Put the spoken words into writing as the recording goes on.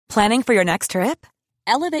Planning for your next trip?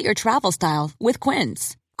 Elevate your travel style with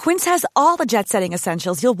Quince. Quince has all the jet-setting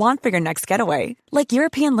essentials you'll want for your next getaway, like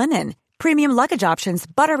European linen, premium luggage options,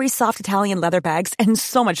 buttery soft Italian leather bags, and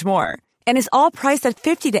so much more. And is all priced at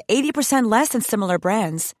 50 to 80% less than similar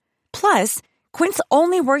brands. Plus, Quince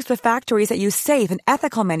only works with factories that use safe and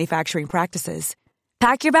ethical manufacturing practices.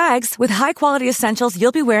 Pack your bags with high-quality essentials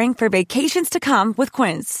you'll be wearing for vacations to come with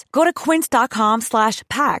Quince. Go to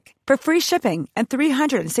quince.com/pack for free shipping and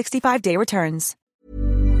 365-day returns.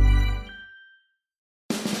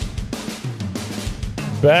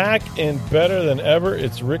 Back and better than ever,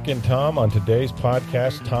 it's Rick and Tom on today's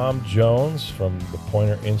podcast. Tom Jones from the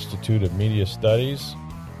Poynter Institute of Media Studies,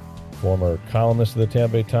 former columnist of the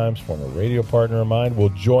Tampa Bay Times, former radio partner of mine, will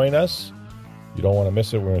join us. You don't want to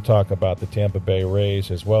miss it. We're going to talk about the Tampa Bay Rays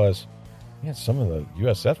as well as some of the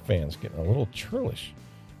USF fans getting a little churlish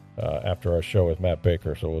after our show with Matt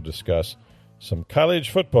Baker. So we'll discuss some college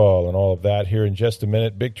football and all of that here in just a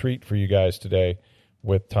minute. Big treat for you guys today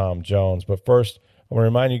with Tom Jones. But first, I want to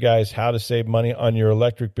remind you guys how to save money on your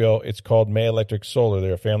electric bill. It's called May Electric Solar.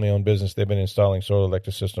 They're a family-owned business. They've been installing solar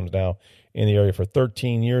electric systems now in the area for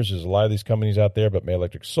 13 years. There's a lot of these companies out there, but May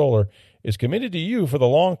Electric Solar is committed to you for the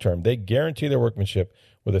long term. They guarantee their workmanship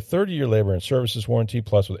with a 30-year labor and services warranty,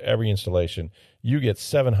 plus with every installation, you get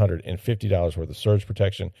 $750 worth of surge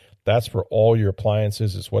protection. That's for all your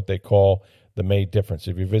appliances. It's what they call the May difference.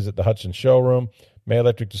 If you visit the Hudson showroom, May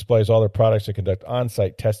Electric displays all their products and conduct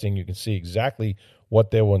on-site testing. You can see exactly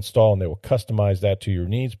what they will install, and they will customize that to your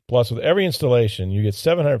needs. Plus, with every installation, you get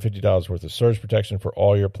 $750 worth of surge protection for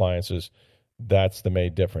all your appliances. That's the May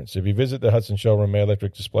difference. If you visit the Hudson showroom, May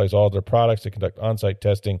Electric displays all of their products. They conduct on-site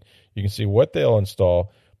testing. You can see what they'll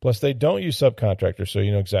install. Plus, they don't use subcontractors, so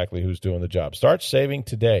you know exactly who's doing the job. Start saving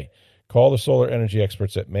today. Call the solar energy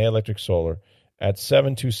experts at May Electric Solar at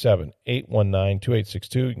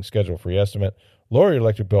 727-819-2862. You can schedule a free estimate. Lower your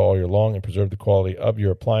electric bill all year long and preserve the quality of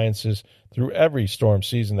your appliances through every storm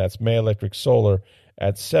season. That's May Electric Solar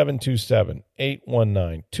at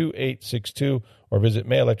 727-819-2862 or visit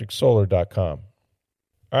mayelectricsolar.com.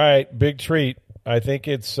 All right, big treat. I think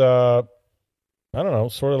it's, sort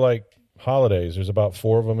of like holidays. There's about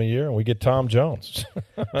 4 of them a year, and we get Tom Jones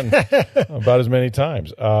about as many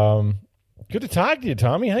times. Good to talk to you,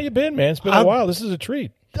 Tommy. How you been, man? It's been a while. This is a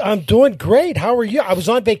treat. I'm doing great. How are you? I was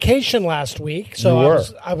on vacation last week, so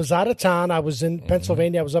I was out of town. I was in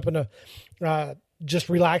Pennsylvania. I was up in just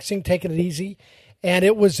relaxing, taking it easy, and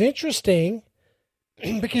it was interesting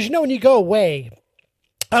because when you go away,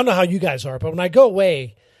 I don't know how you guys are, but when I go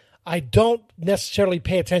away, I don't necessarily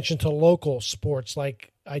pay attention to local sports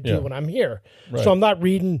like I do when I'm here. Right. So I'm not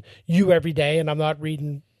reading you every day, and I'm not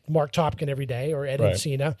reading Mark Topkin every day or Ed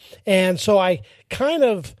Encina, and so I kind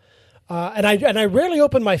of. And I rarely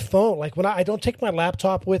open my phone. Like when I don't take my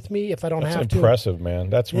laptop with me if I don't have to. That's impressive, man.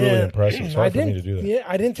 That's really impressive. It's hard for me to do that. Yeah,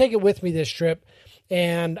 I didn't take it with me this trip,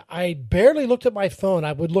 and I barely looked at my phone.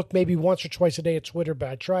 I would look maybe once or twice a day at Twitter, but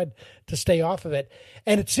I tried to stay off of it.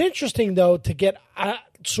 And it's interesting though to get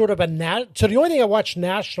so the only thing I watch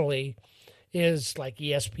nationally is like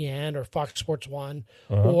ESPN or Fox Sports 1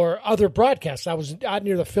 or other broadcasts. I was out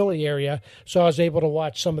near the Philly area, so I was able to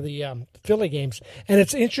watch some of the Philly games. And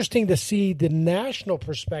it's interesting to see the national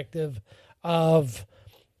perspective of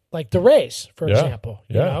like the Rays, for example,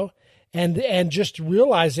 you know, and just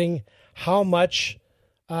realizing how much,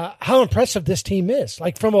 how impressive this team is.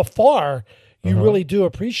 Like from afar, you really do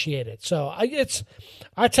appreciate it. So I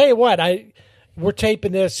tell you what, we're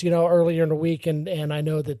taping this, earlier in the week, and I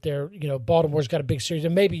know that Baltimore's got a big series,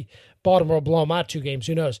 and maybe Baltimore will blow them out 2 games.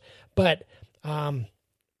 Who knows? But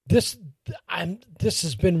this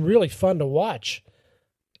has been really fun to watch,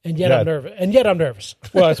 and yet I'm nervous.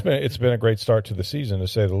 Well, it's been a great start to the season, to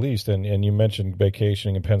say the least. And you mentioned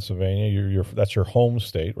vacationing in Pennsylvania. That's your home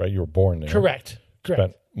state, right? You were born there. Correct.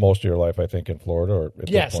 Spent most of your life, I think, in Florida. Or at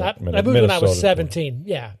yes, this point, I moved when I was 17.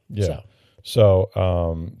 Yeah. So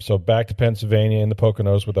back to Pennsylvania in the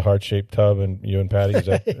Poconos with the heart-shaped tub, and you and Patty.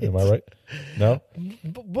 Am I right? No?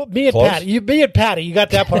 Me and Patty. You got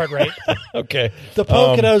that part right. Okay. The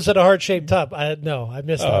Poconos and a heart-shaped tub. I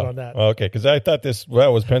missed out on that. Okay, because I thought that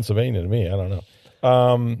was Pennsylvania to me. I don't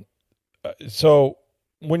know. So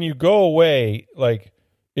when you go away, like,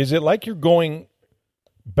 is it like you're going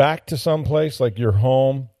back to someplace, like your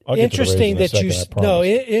home? Interesting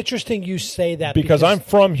interesting you say that because I'm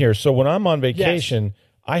from here. So when I'm on vacation,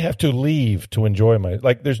 I have to leave to enjoy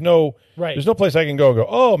there's no place I can go and go,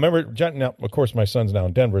 oh, remember, now, of course, my son's now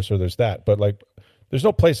in Denver, so there's that. But there's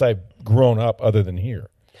no place I've grown up other than here.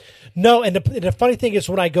 No, and the funny thing is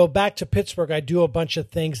when I go back to Pittsburgh, I do a bunch of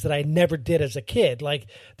things that I never did as a kid. Like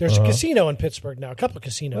there's a casino in Pittsburgh now, a couple of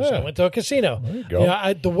casinos. Yeah. I went to a casino. There you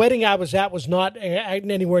go. The wedding I was at was not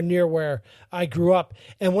anywhere near where I grew up.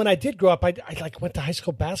 And when I did grow up, I like went to high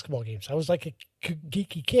school basketball games. I was like a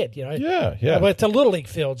geeky kid, Yeah. I went to Little League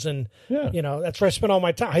fields, and Yeah. that's where I spent all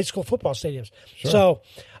my time. High school football stadiums. Sure. So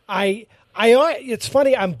it's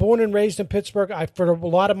funny. I'm born and raised in Pittsburgh. For a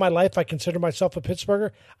lot of my life, I consider myself a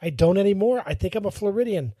Pittsburgher. I don't anymore. I think I'm a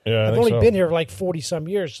Floridian. Yeah, I've only been here for like 40 some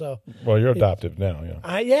years. So, well, you're adoptive now.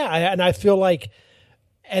 Yeah. and I feel like,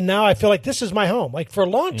 and now I feel like this is my home. Like for a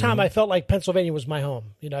long time, I felt like Pennsylvania was my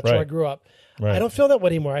home. That's where I grew up. Right. I don't feel that way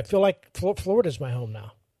anymore. I feel like Florida's my home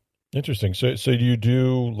now. Interesting. So do you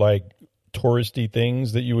do like touristy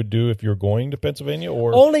things that you would do if you're going to Pennsylvania,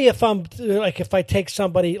 or only if I'm like if I take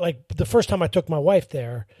somebody, like the first time I took my wife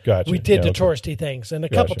there, Gotcha. we did the Okay. touristy things, and a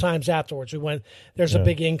couple Gotcha. times afterwards we went. There's a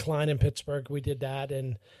big incline in Pittsburgh. We did that,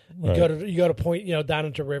 and you Right. go to point down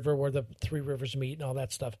into river where the three rivers meet and all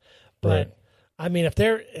that stuff. But Right.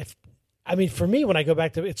 I mean, for me, when I go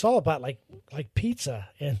back to, it's all about like pizza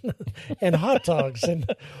and and hot dogs, and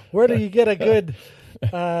where do you get a good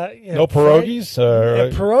no pierogies?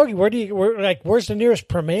 pierogi? Where's the nearest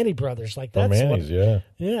Permane Brothers? Like that's Permanis,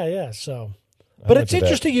 yeah. yeah. So, but went it's to that.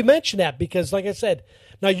 interesting you mentioned that because, like I said,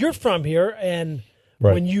 now you're from here, and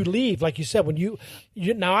Right. when you leave, like you said, when you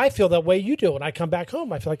now I feel that way you do. When I come back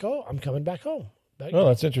home, I feel like, oh, I'm coming back home. Oh,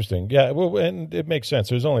 that's interesting. Yeah, well, and it makes sense.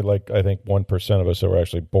 There's only I think 1% of us that were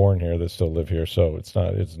actually born here that still live here, so it's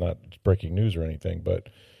not breaking news or anything. But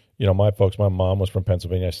my mom was from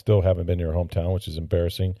Pennsylvania. I still haven't been to her hometown, which is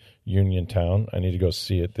embarrassing. Uniontown. I need to go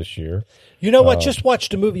see it this year. You know what? Just watch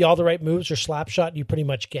the movie All the Right Moves or Slapshot, and you pretty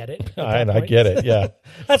much get it. I get it. Yeah,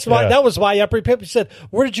 that's why. That was why people said,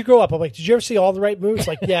 "Where did you grow up?" I'm like, "Did you ever see All the Right Moves?"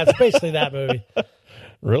 Like, yeah, it's basically that movie.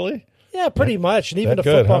 Really? Yeah, pretty much. And even the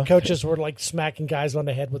good, football huh? coaches were like smacking guys on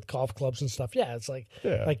the head with golf clubs and stuff. Yeah, it's like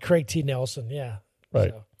Craig T. Nelson. Yeah,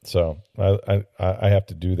 right. So I have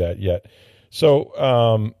to do that yet.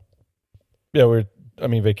 So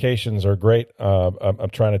vacations are great. I'm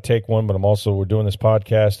trying to take one, but we're doing this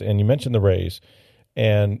podcast, and you mentioned the Rays,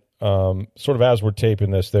 and sort of as we're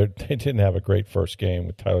taping this, they didn't have a great first game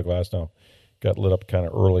with Tyler Glasnow. Got lit up kind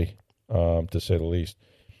of early, to say the least.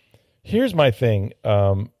 Here's my thing.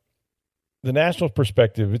 The Nationals'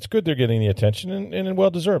 perspective, it's good they're getting the attention, and well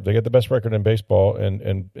deserved. They got the best record in baseball,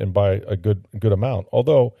 and by a good amount.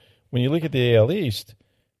 Although when you look at the AL East,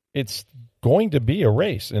 it's going to be a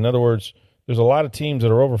race. In other words, there's a lot of teams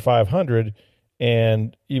that are over 500,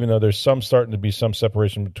 and even though there's starting to be some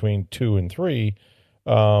separation between 2 and 3,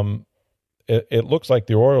 it looks like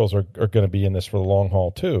the Orioles are going to be in this for the long haul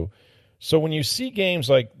too. So when you see games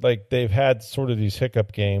like they've had sort of these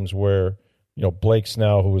hiccup games where Blake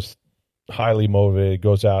Snell, who was highly motivated,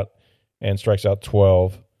 goes out and strikes out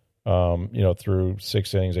 12, through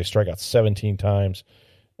 6 innings. They strike out 17 times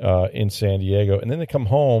in San Diego, and then they come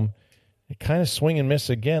home and kind of swing and miss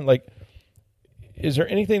again. Like, is there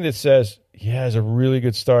anything that says, yeah, it's a really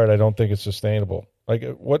good start, I don't think it's sustainable? Like,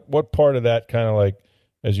 what part of that kind of like,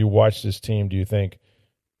 as you watch this team, do you think?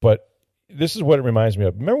 But this is what it reminds me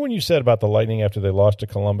of. Remember when you said about the Lightning after they lost to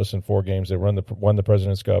Columbus in 4 games, they won the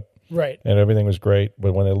President's Cup, right? And everything was great.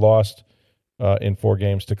 But when they lost in 4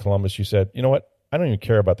 games to Columbus, you said, you know what? I don't even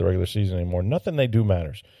care about the regular season anymore. Nothing they do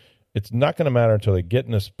matters. It's not going to matter until they get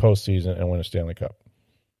in this postseason and win a Stanley Cup.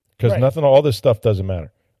 Because all this stuff doesn't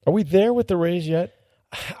matter. Are we there with the Rays yet?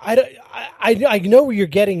 I know where you're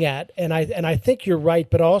getting at, and I think you're right,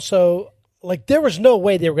 but also, like, there was no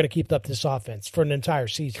way they were going to keep up this offense for an entire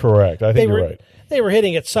season. Correct. I think you're right. They were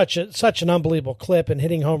hitting at such an unbelievable clip and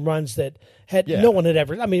hitting home runs that no one had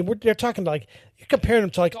ever. I mean, they're talking like you're comparing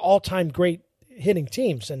them to like all-time great hitting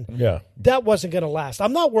teams, and that wasn't going to last.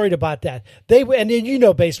 I'm not worried about that. And you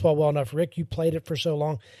know baseball well enough, Rick. You played it for so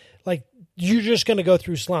long. Like, you're just going to go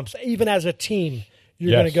through slumps, even as a team.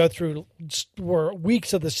 You're going to go through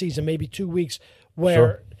weeks of the season, maybe 2 weeks,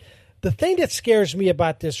 where the thing that scares me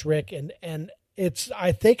about this, Rick, and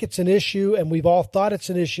I think it's an issue, and we've all thought it's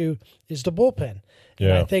an issue, is the bullpen. Yeah.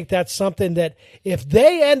 And I think that's something that if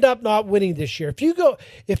they end up not winning this year,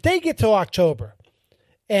 if they get to October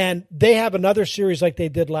and they have another series like they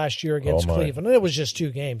did last year against Cleveland, and it was just 2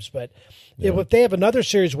 games, but if they have another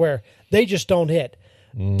series where they just don't hit,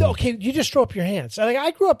 okay, you just throw up your hands.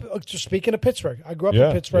 I grew up, speaking of Pittsburgh,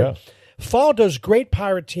 in Pittsburgh. Yeah. Followed those great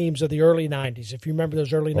Pirate teams of the early 90s, if you remember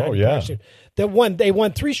those early 90s Pirates teams. They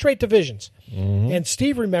won 3 straight divisions. Mm-hmm. And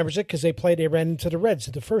Steve remembers it because they ran into the Reds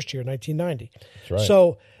in the first year, 1990. That's right.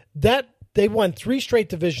 So they won 3 straight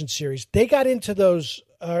division series. They got into those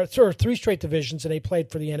or 3 straight divisions, and they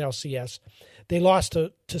played for the NLCS. They lost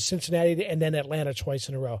to Cincinnati and then Atlanta twice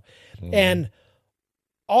in a row. And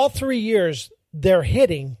all 3 years, they're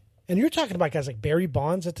hitting, and you're talking about guys like Barry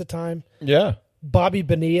Bonds at the time. Yeah. Bobby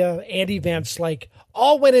Bonilla, Andy Van Slyke,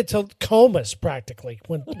 all went into comas practically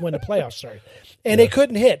when the playoffs started. And they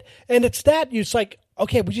couldn't hit. And it's that, it's like,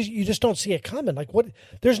 okay, you just don't see it coming. Like, what?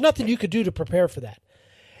 There's nothing you could do to prepare for that.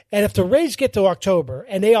 And if the Rays get to October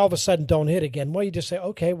and they all of a sudden don't hit again, well, you just say,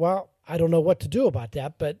 okay, well, I don't know what to do about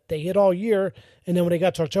that. But they hit all year, and then when they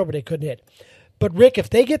got to October, they couldn't hit. But, Rick, if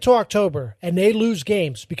they get to October and they lose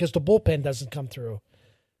games because the bullpen doesn't come through,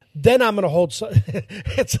 then I'm going to hold.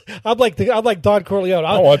 I'm like Don Corleone.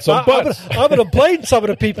 I want some butts. I'm going to blame some of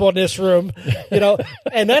the people in this room,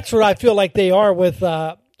 and that's what I feel like they are with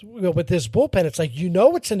this bullpen. It's like,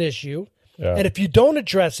 it's an issue, and if you don't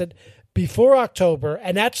address it before October,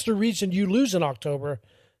 and that's the reason you lose in October,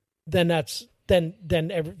 then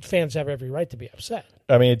fans have every right to be upset.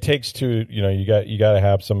 I mean, it takes two. You got to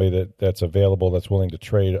have somebody that's available, that's willing to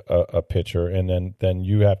trade a pitcher, and then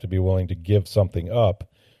you have to be willing to give something up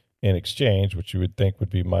in exchange, which you would think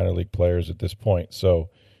would be minor league players at this point.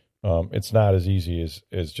 So it's not as easy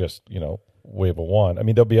as just, wave a wand. I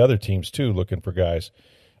mean, there'll be other teams too looking for guys.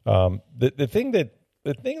 The thing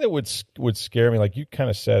that would scare me, like you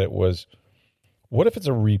kind of said it, was what if it's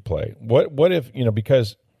a replay? What if,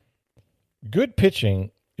 because good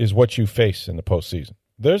pitching is what you face in the postseason.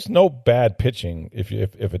 There's no bad pitching if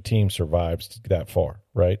a team survives that far,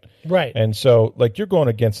 right? Right. And so, like, you're going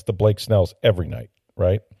against the Blake Snells every night,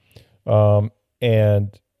 right? And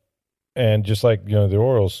just like, the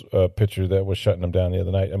Orioles pitcher that was shutting them down the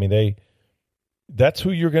other night, I mean, that's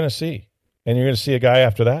who you're going to see. And you're going to see a guy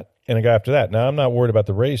after that and a guy after that. Now, I'm not worried about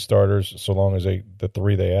the Rays starters so long as the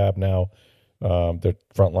 3 they have now, their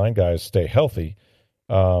frontline guys stay healthy.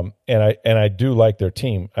 And I do like their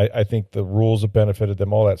team. I think the rules have benefited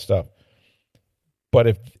them, all that stuff.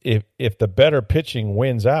 But if the better pitching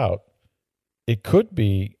wins out, it could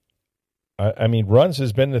be, I mean, runs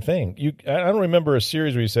has been the thing. I don't remember a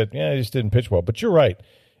series where you said, he just didn't pitch well. But you're right.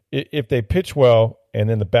 If they pitch well and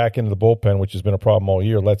then the back end of the bullpen, which has been a problem all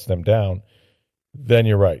year, lets them down, then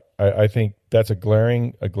you're right. I think that's a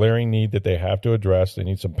glaring need that they have to address. They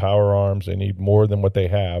need some power arms. They need more than what they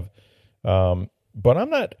have. But I'm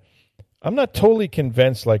not totally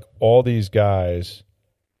convinced like all these guys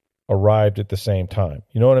arrived at the same time.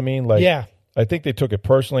 You know what I mean? Like, yeah. I think they took it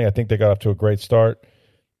personally. I think they got off to a great start.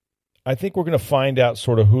 I think we're going to find out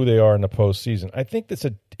sort of who they are in the postseason. I think this,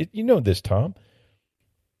 Tom.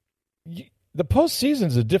 The postseason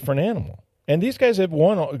is a different animal, and these guys have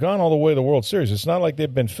gone all the way to the World Series. It's not like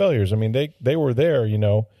they've been failures. I mean, they were there,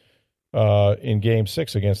 in Game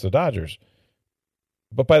 6 against the Dodgers.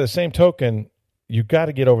 But by the same token, you got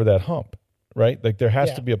to get over that hump, right? Like there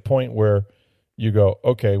has to be a point where you go,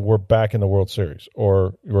 okay, we're back in the World Series,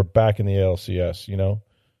 or we're back in the ALCS.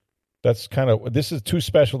 That's this is too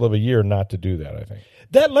special of a year not to do that, I think.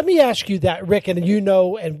 Let me ask you that, Rick, and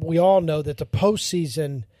and we all know that the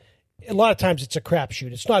postseason, a lot of times it's a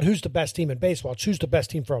crapshoot. It's not who's the best team in baseball. It's who's the best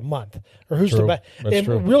team for a month, or who's the best. And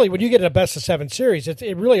true. Really, when you get in a best-of-7 series, it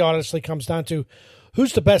really honestly comes down to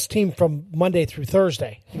who's the best team from Monday through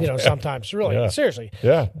Thursday. Sometimes really, seriously.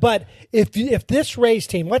 Yeah. But if this Rays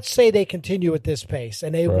team, let's say they continue at this pace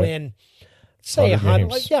and they win, say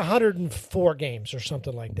 104 games or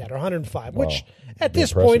something like that, or 105, which at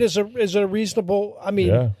this point is a reasonable. I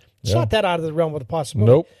mean, it's not that out of the realm of the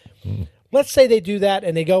possibility. Nope. Mm. Let's say they do that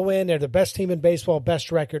and they go in, they're the best team in baseball,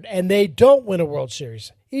 best record, and they don't win a World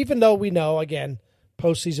Series, even though we know, again,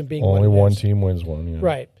 postseason being only one team wins one. Yeah.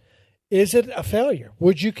 Right. Is it a failure?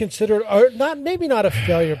 Would you consider, or maybe not a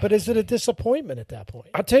failure, but is it a disappointment at that point?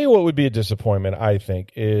 I'll tell you what would be a disappointment, I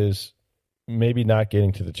think, is maybe not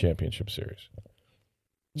getting to the championship series.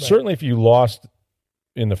 Right. Certainly if you lost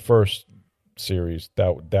in the first series,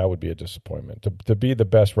 that would be a disappointment. To be the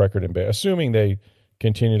best record in baseball, assuming they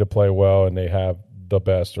continue to play well and they have the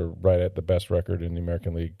best or right at the best record in the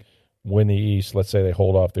American League, win the East, let's say they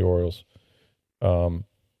hold off the Orioles.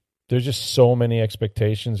 There's just so many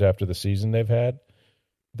expectations after the season they've had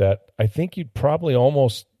that I think you'd probably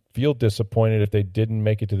almost feel disappointed if they didn't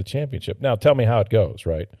make it to the championship. Now, tell me how it goes,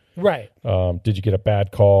 right? Right. Did you get a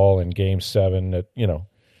bad call in Game 7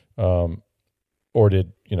 or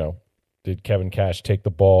did Kevin Cash take the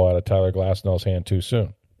ball out of Tyler Glasnow's hand too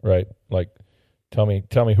soon, right? Like, tell me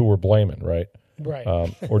who we're blaming, right? Right.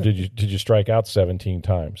 Or did you strike out 17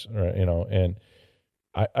 times, right? And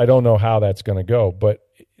I don't know how that's going to go, but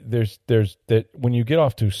there's that when you get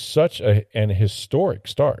off to such an historic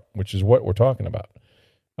start, which is what we're talking about,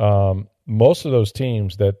 most of those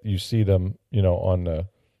teams that you see them, on the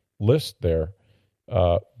list there,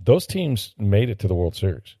 those teams made it to the World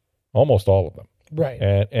Series. Almost all of them. Right.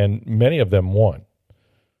 And many of them won.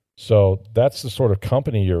 So that's the sort of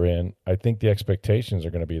company you're in. I think the expectations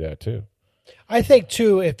are going to be that too. I think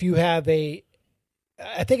too, if you have I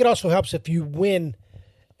think it also helps if you win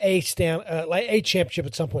a championship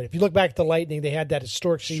at some point. If you look back at the Lightning, they had that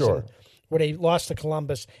historic season where they lost to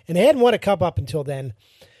Columbus, and they hadn't won a cup up until then.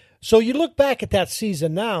 So you look back at that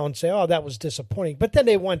season now and say, "Oh, that was disappointing." But then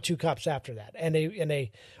they won 2 cups after that,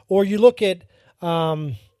 or you look at.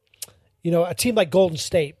 A team like Golden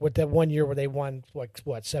State with that one year where they won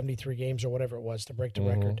 73 games or whatever it was to break the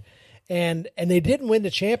record. And they didn't win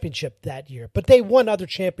the championship that year, but they won other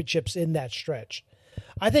championships in that stretch.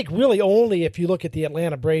 I think really only if you look at the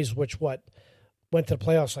Atlanta Braves, which went to the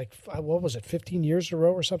playoffs 15 years in a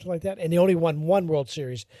row or something like that, and they only won 1 World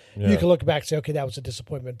Series. Yeah. You can look back and say, okay, that was a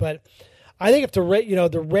disappointment. But I think if the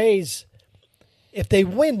Rays, if they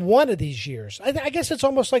win one of these years, I guess it's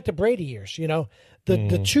almost like the Brady years,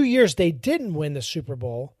 The 2 years they didn't win the Super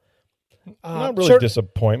Bowl. Not really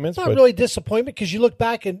disappointments. Not really disappointment because you look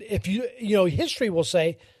back and if history will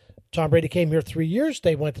say Tom Brady came here 3 years.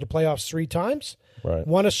 They went to the playoffs 3 times. Right.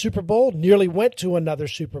 Won a Super Bowl. Nearly went to another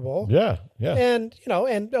Super Bowl. Yeah. And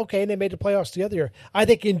and they made the playoffs the other year. I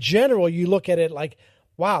think in general you look at it like,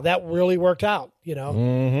 wow, that really worked out.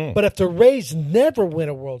 But if the Rays never win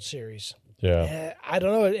a World Series, I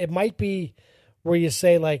don't know. It might be where you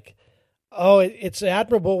say like, oh, it's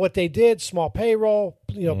admirable what they did. Small payroll,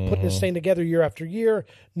 putting this thing together year after year,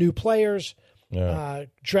 new players,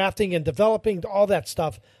 drafting and developing, all that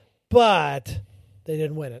stuff. But they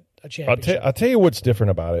didn't win it, a championship. I'll tell you what's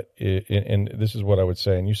different about it, and this is what I would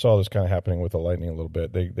say, and you saw this kind of happening with the Lightning a little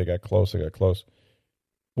bit. They got close.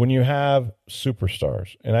 When you have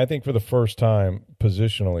superstars, and I think for the first time,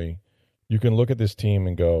 positionally, you can look at this team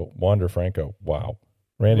and go, Wander Franco, wow.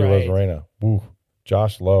 Randy Rosarena, woo.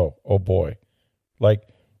 Josh Lowe, oh boy. Like,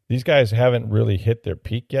 these guys haven't really hit their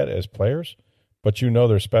peak yet as players, but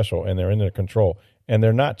they're special and they're in their control. And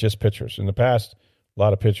they're not just pitchers. In the past, a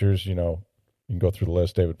lot of pitchers, you can go through the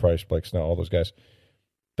list, David Price, Blake Snell, all those guys,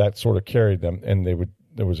 that sort of carried them, and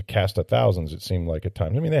there was a cast of thousands, it seemed like at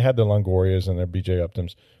times. I mean, they had their Longorias and their B.J.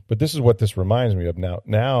 Uptons, but this is what this reminds me of now.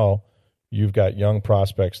 Now you've got young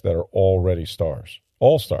prospects that are already stars,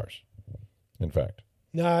 all stars, in fact.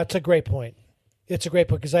 No, it's a great point. It's a great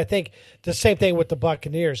point because I think the same thing with the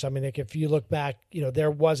Buccaneers. I mean, like if you look back,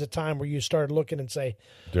 there was a time where you started looking and say,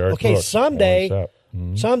 Derek okay, Brooks, someday,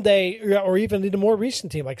 or even in a more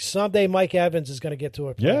recent team, like someday Mike Evans is going to get to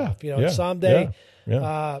a playoff. Someday,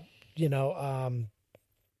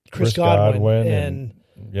 Chris Godwin and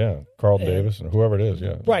Carlton Davis and whoever it is,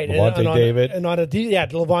 right, Levante David,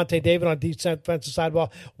 Levante David on defensive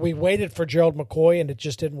sideball. We waited for Gerald McCoy, and it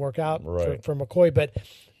just didn't work out for McCoy, but.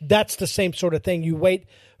 That's the same sort of thing. You wait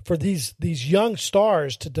for these young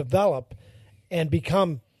stars to develop and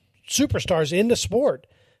become superstars in the sport.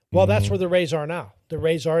 Well, that's where the Rays are now. The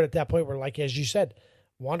Rays are at that point where, like as you said,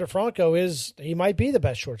 Wander Franco he might be the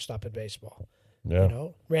best shortstop in baseball. Yeah.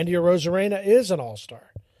 Randy Rosarena is an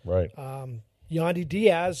all-star. Right. Yandy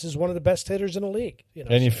Diaz is one of the best hitters in the league.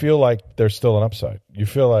 And you feel like there's still an upside. You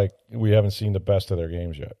feel like we haven't seen the best of their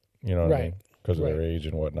games yet. You know what I mean? Because of their age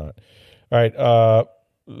and whatnot. All right.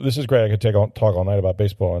 This is great. I could talk all night about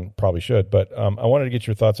baseball and probably should, but I wanted to get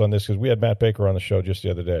your thoughts on this because we had Matt Baker on the show just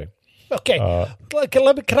the other day. Okay.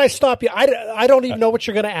 Can I stop you? I don't even know what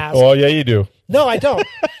you're going to ask. Oh, yeah, you do. No, I don't.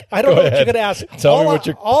 I don't know what you're going to ask. Tell me what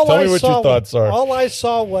your thoughts are. All I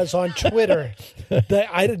saw was on Twitter that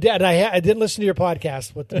I didn't listen to your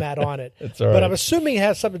podcast with Matt on it. It's all right. But I'm assuming it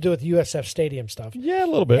has something to do with USF Stadium stuff. Yeah, a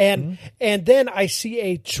little bit. And then I see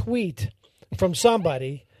a tweet from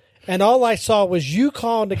somebody. And all I saw was you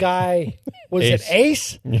calling the guy, was Ace. it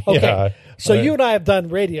Ace? Okay. Yeah, so you and I have done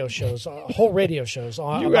radio shows, whole radio shows.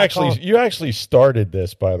 You actually started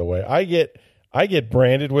this, by the way. I get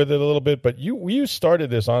branded with it a little bit, but you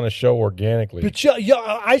started this on a show organically. But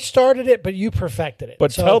I started it, but you perfected it.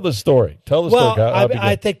 But tell the story. Tell the story.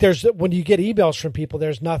 I think when you get emails from people,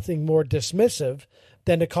 there's nothing more dismissive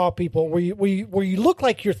than to call people where you look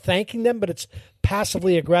like you're thanking them, but it's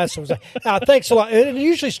passively aggressive. It's like, thanks a lot. And it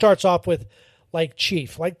usually starts off with like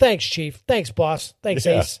Chief, like thanks Chief, thanks boss, thanks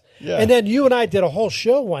Ace. Yeah. And then you and I did a whole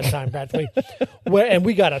show one time, practically, and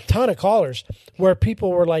we got a ton of callers where people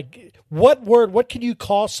were like, what can you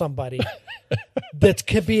call somebody that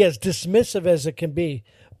can be as dismissive as it can be?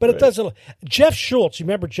 But it doesn't. Jeff Schultz, you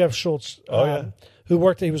remember Jeff Schultz?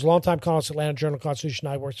 Who he was a longtime columnist at Atlanta Journal-Constitution.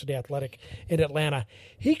 I worked for The Athletic in Atlanta.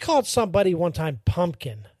 He called somebody one time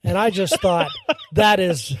pumpkin. And I just thought that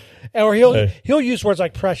is, Or he'll use words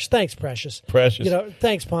like precious. Thanks, precious. Precious.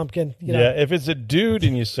 Thanks, pumpkin. Yeah, if it's a dude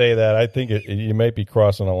and you say that, I think you might be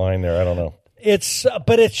crossing a line there. I don't know.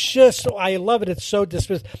 But it's just, I love it. It's so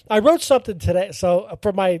dismissive. I wrote something today. So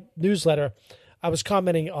for my newsletter, I was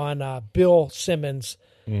commenting on Bill Simmons,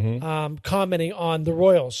 commenting on the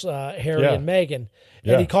Royals, Harry and Meghan.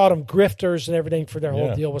 And he called them grifters and everything for their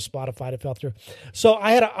whole deal with Spotify that fell through. So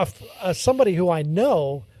I had somebody who I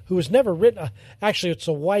know who has never written. Actually, it's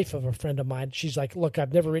a wife of a friend of mine. She's like, look,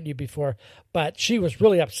 I've never written you before. But she was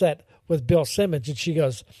really upset with Bill Simmons. And she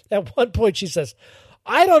goes, at one point, she says,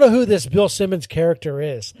 I don't know who this Bill Simmons character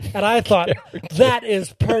is. And I thought that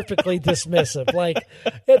is perfectly dismissive.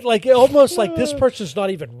 Almost like this person's not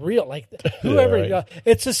even real. Like whoever,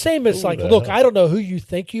 it's the same as look, I don't know who you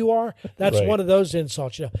think you are. That's one of those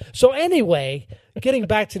insults, So anyway, getting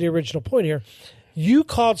back to the original point here, you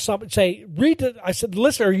called something, I said,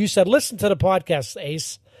 listen, or you said, listen to the podcast,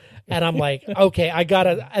 Ace. And I'm like, okay, I got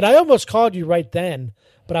it. And I almost called you right then.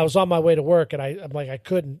 But I was on my way to work, and I'm like, I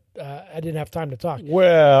couldn't. I didn't have time to talk.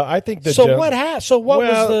 Well, I think that. So what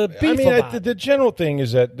was the beef about? The general thing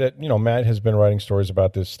is that Matt has been writing stories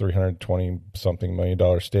about this $320-something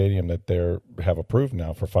million stadium that they have approved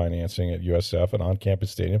now for financing at USF, an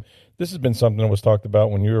on-campus stadium. This has been something that was talked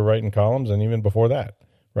about when you were writing columns, and even before that,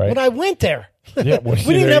 right? When I went there, we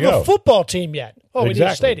didn't have a football team yet. Oh, we need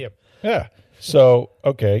a stadium. Yeah. So,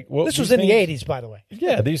 okay. Well, this was in the 80s, by the way.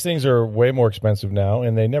 Yeah, these things are way more expensive now,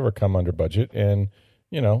 and they never come under budget. And,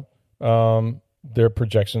 their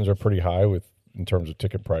projections are pretty high in terms of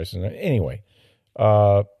ticket prices. Anyway,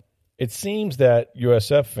 it seems that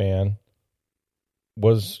USF fan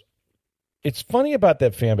it's funny about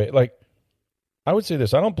that fan base. Like, I would say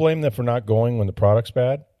this. I don't blame them for not going when the product's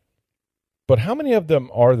bad, but how many of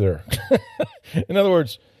them are there? In other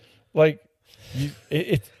words,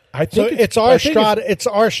 I think it's our Strata. It's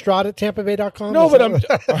our Strata at TampaBay.com. No, but I'm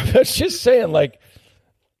just saying,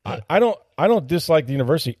 I don't dislike the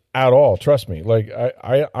university at all. Trust me.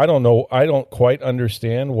 I don't know. I don't quite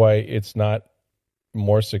understand why it's not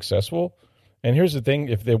more successful. And here's the thing: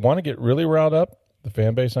 if they want to get really riled up, the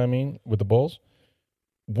fan base, with the Bulls,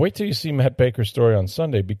 wait till you see Matt Baker's story on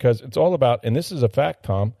Sunday, because it's all about. And this is a fact,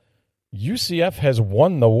 Tom. UCF has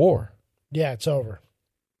won the war. Yeah, it's over.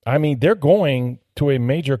 They're going to a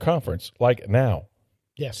major conference now.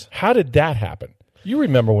 Yes. How did that happen? You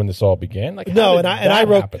remember when this all began?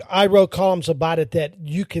 I wrote columns about it that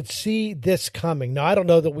you could see this coming. Now, I don't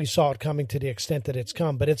know that we saw it coming to the extent that it's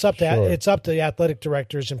come, but it's up to the athletic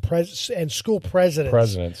directors and school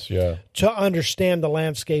presidents, to understand the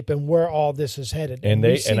landscape and where all this is headed. And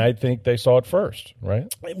I think they saw it first,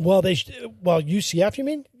 right? Well, UCF, you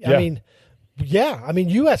mean? Yeah.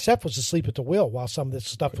 USF was asleep at the wheel while some of this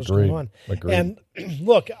stuff was going on. Agreed. And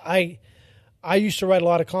look, I used to write a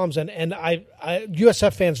lot of columns, and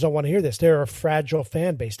USF fans don't want to hear this. They're a fragile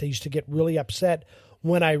fan base. They used to get really upset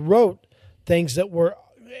when I wrote things that were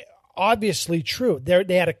obviously true.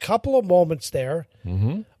 They had a couple of moments there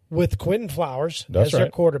with Quentin Flowers as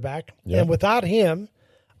their quarterback, and without him,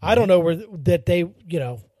 I don't know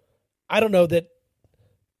I don't know that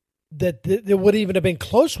it would even have been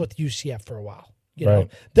close with UCF for a while.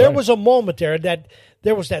 There was a moment there that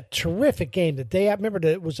there was that terrific game that I remember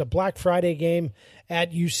that it was a Black Friday game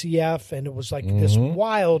at UCF, and it was like this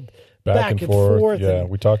wild back and forth. Yeah,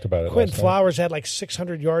 we talked about it. Quentin Flowers had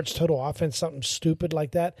 600 yards total offense, something stupid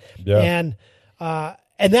like that. Yeah. And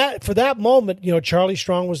that for that moment, Charlie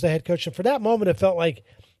Strong was the head coach, and for that moment, it felt like,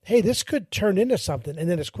 hey, this could turn into something. And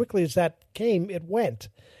then as quickly as that came, it went.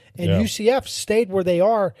 And UCF stayed where they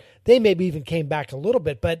are. They maybe even came back a little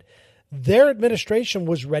bit, but their administration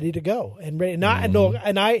was ready to go and ready. I know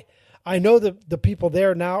that the people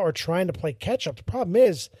there now are trying to play catch up. The problem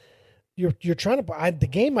is you're trying to. The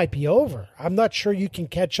game might be over. I'm not sure you can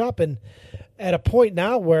catch up, and at a point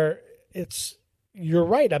now where you're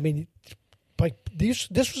right. This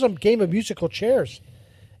was a game of musical chairs,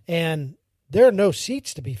 and there are no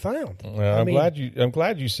seats to be found. Well, I'm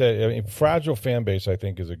glad you said. Fragile fan base, I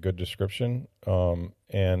think, is a good description.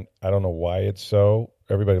 And I don't know why it's so.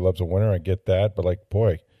 Everybody loves a winner. I get that, but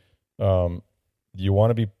you want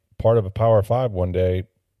to be part of a Power Five one day.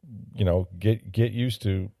 Get used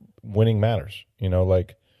to winning matters. And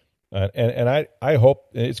I hope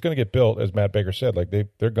it's going to get built, as Matt Baker said.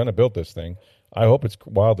 They're going to build this thing. I hope it's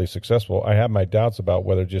wildly successful. I have my doubts about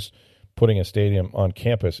whether just putting a stadium on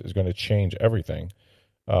campus is going to change everything.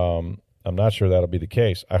 I'm not sure that'll be the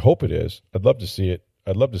case. I hope it is. I'd love to see it.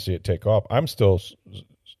 I'd love to see it take off. I'm still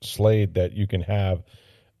slayed that you can have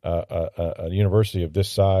a university of this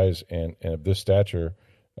size and of this stature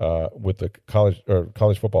with the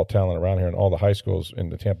college football talent around here and all the high schools in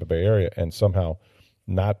the Tampa Bay area, and somehow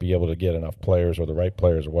not be able to get enough players or the right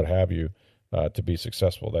players or what have you to be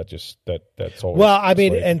successful. That's always well. I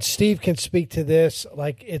mean, and Steve can speak to this.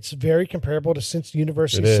 Like, it's very comparable to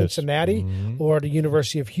University of Cincinnati or the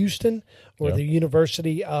University of Houston or the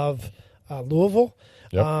University of Louisville.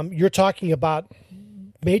 Yep. You're talking about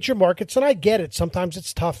major markets, and I get it. Sometimes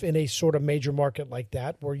it's tough in a sort of major market like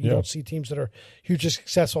that where you don't see teams that are hugely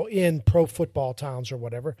successful in pro football towns or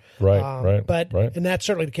whatever. Right. And that's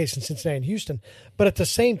certainly the case in Cincinnati and Houston. But at the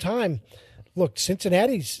same time, look,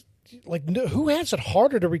 Cincinnati's like, who has it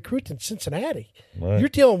harder to recruit than Cincinnati? Right. You're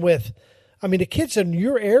dealing with, I mean, the kids in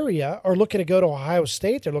your area are looking to go to Ohio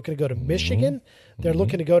State. They're looking to go to Michigan. They're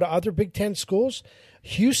looking to go to other Big Ten schools.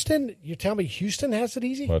 Houston, you tell me Houston has it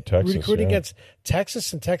easy? Texas, recruiting against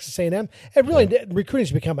Texas and Texas A&M. And really,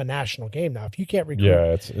 recruiting's become a national game now. If you can't recruit,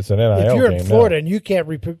 it's an NIL game. If you're in Florida now and you can't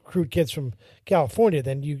recruit kids from California,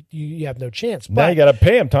 then you have no chance. Now you got to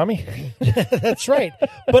pay them, Tommy. That's right.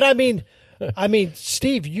 But I mean,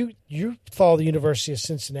 Steve, you follow the University of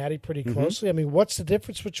Cincinnati pretty closely. I mean, what's the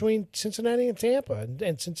difference between Cincinnati and Tampa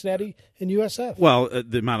and Cincinnati and USF? Well,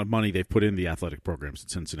 the amount of money they've put in the athletic programs at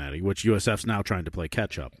Cincinnati, which USF's now trying to play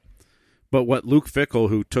catch up. But what Luke Fickell,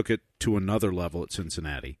 who took it to another level at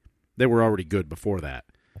Cincinnati, they were already good before that.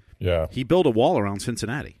 Yeah. He built a wall around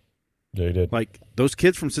Cincinnati. Yeah, he did. Like, those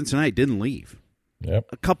kids from Cincinnati didn't leave. Yep.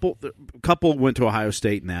 A couple went to Ohio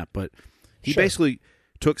State and that, but he basically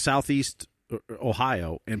took Southeast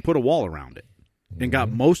Ohio and put a wall around it and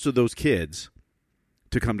got most of those kids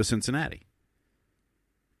to come to Cincinnati.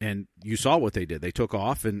 And you saw what they did. They took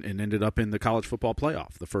off and ended up in the college football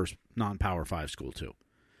playoff, the first non-Power 5 school too,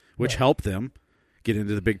 which helped them get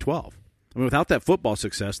into the Big 12. I mean, without that football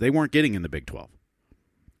success, they weren't getting in the Big 12,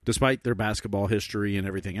 despite their basketball history and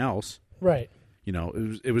everything else. Right. You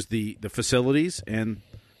know, it was the facilities and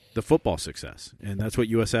the football success, and that's what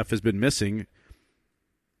USF has been missing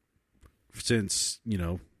since,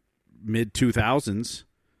 mid 2000s,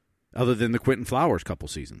 other than the Quentin Flowers couple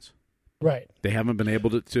seasons. Right. They haven't been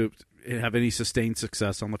able to have any sustained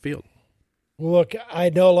success on the field. Look, I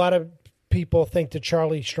know a lot of people think that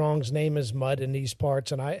Charlie Strong's name is mud in these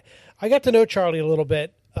parts, and I got to know Charlie a little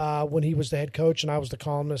bit when he was the head coach and I was the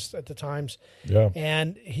columnist at the Times. Yeah.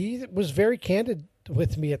 And he was very candid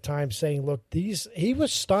with me at times, saying, look, he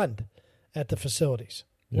was stunned at the facilities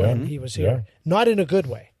when he was here. Yeah. Not in a good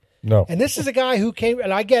way. No. And this is a guy who came,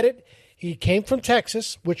 and I get it, he came from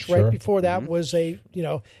Texas, which right before that was and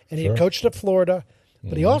he had coached at Florida,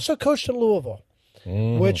 but he also coached at Louisville,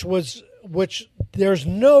 which there's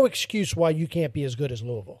no excuse why you can't be as good as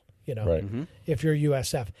Louisville, if you're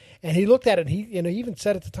USF. And he looked at it, and he even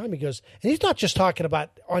said at the time, he goes, and he's not just talking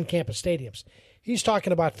about on-campus stadiums. He's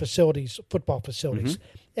talking about facilities, football facilities.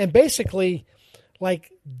 And basically,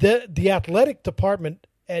 like the athletic department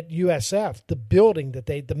at USF, the building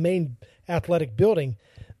the main athletic building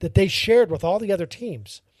that they shared with all the other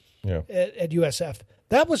teams at USF,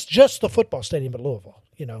 that was just the football stadium at Louisville,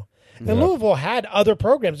 And Louisville had other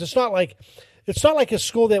programs. It's not like a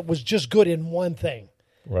school that was just good in one thing.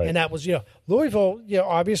 Right. And that was, Louisville,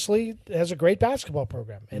 obviously has a great basketball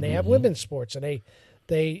program, and they have women's sports, and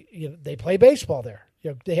they play baseball there.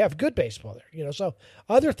 They have good baseball there. So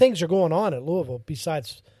other things are going on at Louisville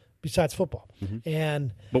besides football.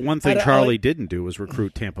 But one thing Charlie didn't do was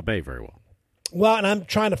recruit Tampa Bay very well. Well, and I'm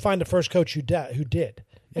trying to find the first coach who did.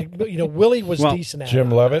 Willie was decent at it. Jim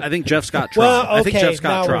Levitt. I think Jeff Scott tried. Well, okay, I think Jeff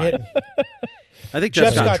Scott now tried. I think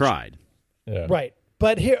Jeff Scott tried. Yeah. Right.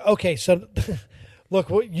 But here, okay, so look,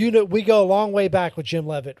 we go a long way back with Jim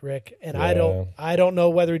Levitt, Rick, and I don't know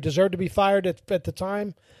whether he deserved to be fired at the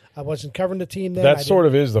time. I wasn't covering the team then. That sort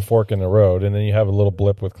of is the fork in the road, and then you have a little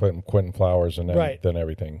blip with Quentin Flowers, and then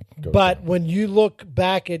everything goes down. When you look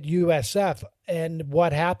back at USF and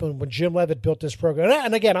what happened when Jim Levitt built this program,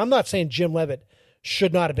 and again, I'm not saying Jim Levitt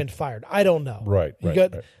should not have been fired. I don't know. Right.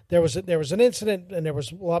 There was an incident, and there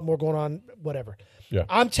was a lot more going on, whatever. Yeah.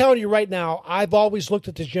 I'm telling you right now, I've always looked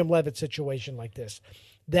at the Jim Levitt situation like this,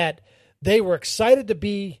 that they were excited to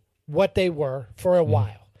be what they were for a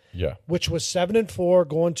while. Yeah, which was 7-4,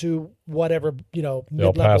 going to whatever mid-level.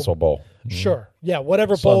 El Paso Bowl. Sure, yeah,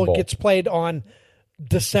 whatever bowl gets played on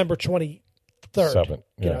December 23rd.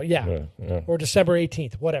 7th. Or December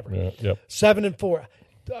 18th, whatever. Yeah, yep. 7-4.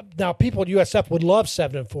 Now, people at USF would love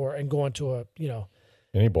 7-4 and going to a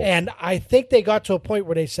any bowl. And I think they got to a point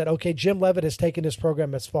where they said, "Okay, Jim Levitt has taken this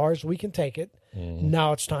program as far as we can take it.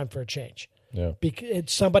 Now it's time for a change. Yeah,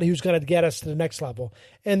 it's somebody who's going to get us to the next level."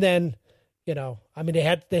 And then.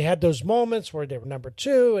 They had those moments where they were number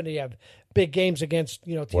 2, and you have big games against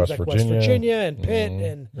teams West like Virginia. West Virginia and Pitt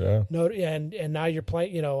Mm-hmm. and now you're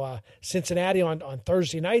playing Cincinnati on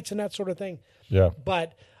Thursday nights and that sort of thing. Yeah.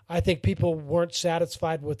 But I think people weren't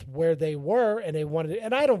satisfied with where they were, and they wanted,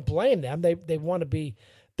 and I don't blame them. They want to be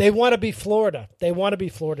Florida. They want to be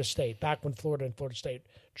Florida State. Back when Florida and Florida State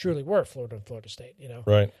truly were Florida and Florida State,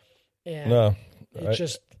 Right. And it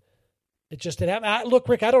just didn't happen. Look,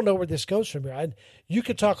 Rick, I don't know where this goes from here. You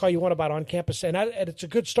could talk all you want about on campus, and it's a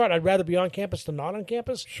good start. I'd rather be on campus than not on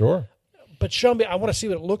campus. Sure. But show me. I want to see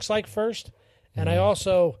what it looks like first, and I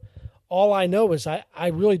also. All I know is I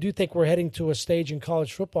really do think we're heading to a stage in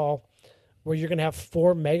college football where you're going to have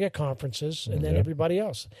 4 mega conferences and then everybody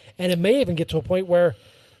else. And it may even get to a point where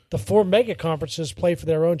the 4 mega conferences play for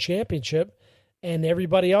their own championship and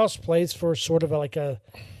everybody else plays for sort of like a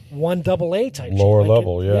 1AA type lower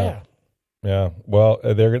level. Yeah. Well,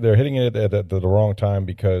 they're hitting it at the wrong time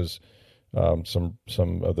because some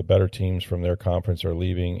of the better teams from their conference are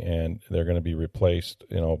leaving and they're going to be replaced.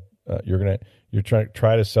 You're trying to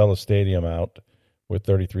try to sell a stadium out with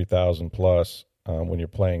 33,000 plus when you're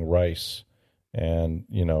playing Rice, and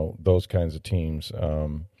those kinds of teams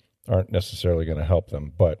aren't necessarily going to help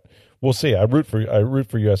them. But we'll see. I root for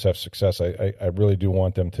USF's success. I really do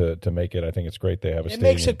want them to make it. I think it's great they have a stadium. It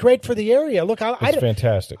makes it great for the area. Look, it's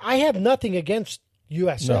fantastic. I have nothing against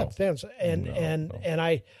USF fans, and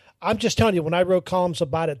I'm just telling you, when I wrote columns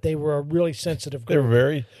about it, they were a really sensitive group. They're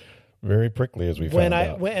very, very prickly, as we found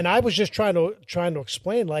out. And I was just trying to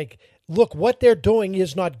explain, like, look, what they're doing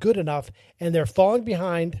is not good enough, and they're falling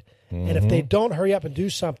behind. Mm-hmm. And if they don't hurry up and do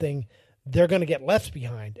something, they're going to get left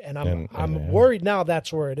behind. And I'm worried now.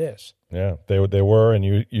 That's where it is. Yeah, they were, and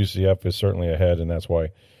UCF is certainly ahead, and that's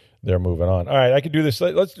why they're moving on. All right, I could do this.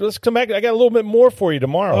 Let's come back. I got a little bit more for you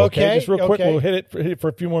tomorrow. Okay, just real quick. We'll hit it for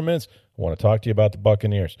a few more minutes. I want to talk to you about the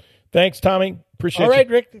Buccaneers. Thanks, Tommy. Appreciate it. All right,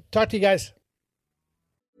 Rick. Talk to you guys.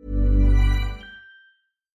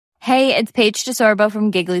 Hey, it's Paige DeSorbo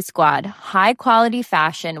from Giggly Squad. High quality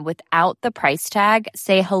fashion without the price tag.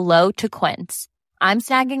 Say hello to Quince. I'm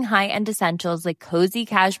snagging high-end essentials like cozy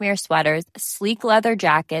cashmere sweaters, sleek leather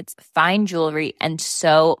jackets, fine jewelry, and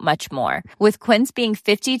so much more. With Quince being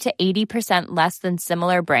 50 to 80% less than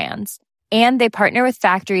similar brands. And they partner with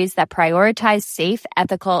factories that prioritize safe,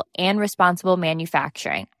 ethical, and responsible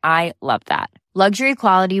manufacturing. I love that. Luxury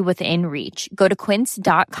quality within reach. Go to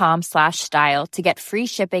quince.com/style to get free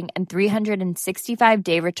shipping and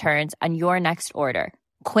 365-day returns on your next order.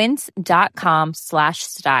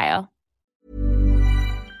 Quince.com/style.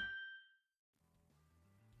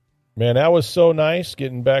 Man, that was so nice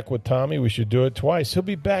getting back with Tommy. We should do it twice. He'll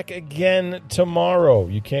be back again tomorrow.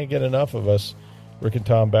 You can't get enough of us. Rick and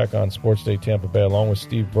Tom back on Sports Day Tampa Bay along with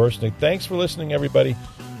Steve Versnick. Thanks for listening, everybody.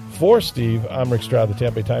 For Steve, I'm Rick Stroud of the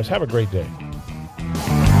Tampa Bay Times. Have a great day.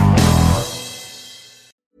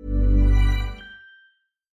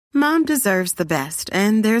 Mom deserves the best,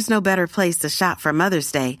 and there's no better place to shop for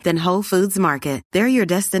Mother's Day than Whole Foods Market. They're your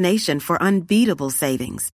destination for unbeatable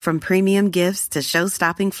savings, from premium gifts to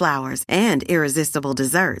show-stopping flowers and irresistible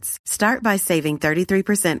desserts. Start by saving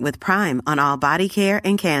 33% with Prime on all body care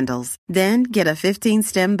and candles. Then get a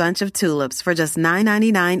 15-stem bunch of tulips for just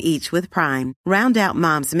 $9.99 each with Prime. Round out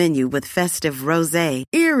Mom's menu with festive rosé,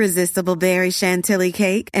 irresistible berry chantilly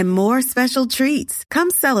cake, and more special treats.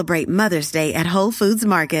 Come celebrate Mother's Day at Whole Foods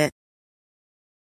Market.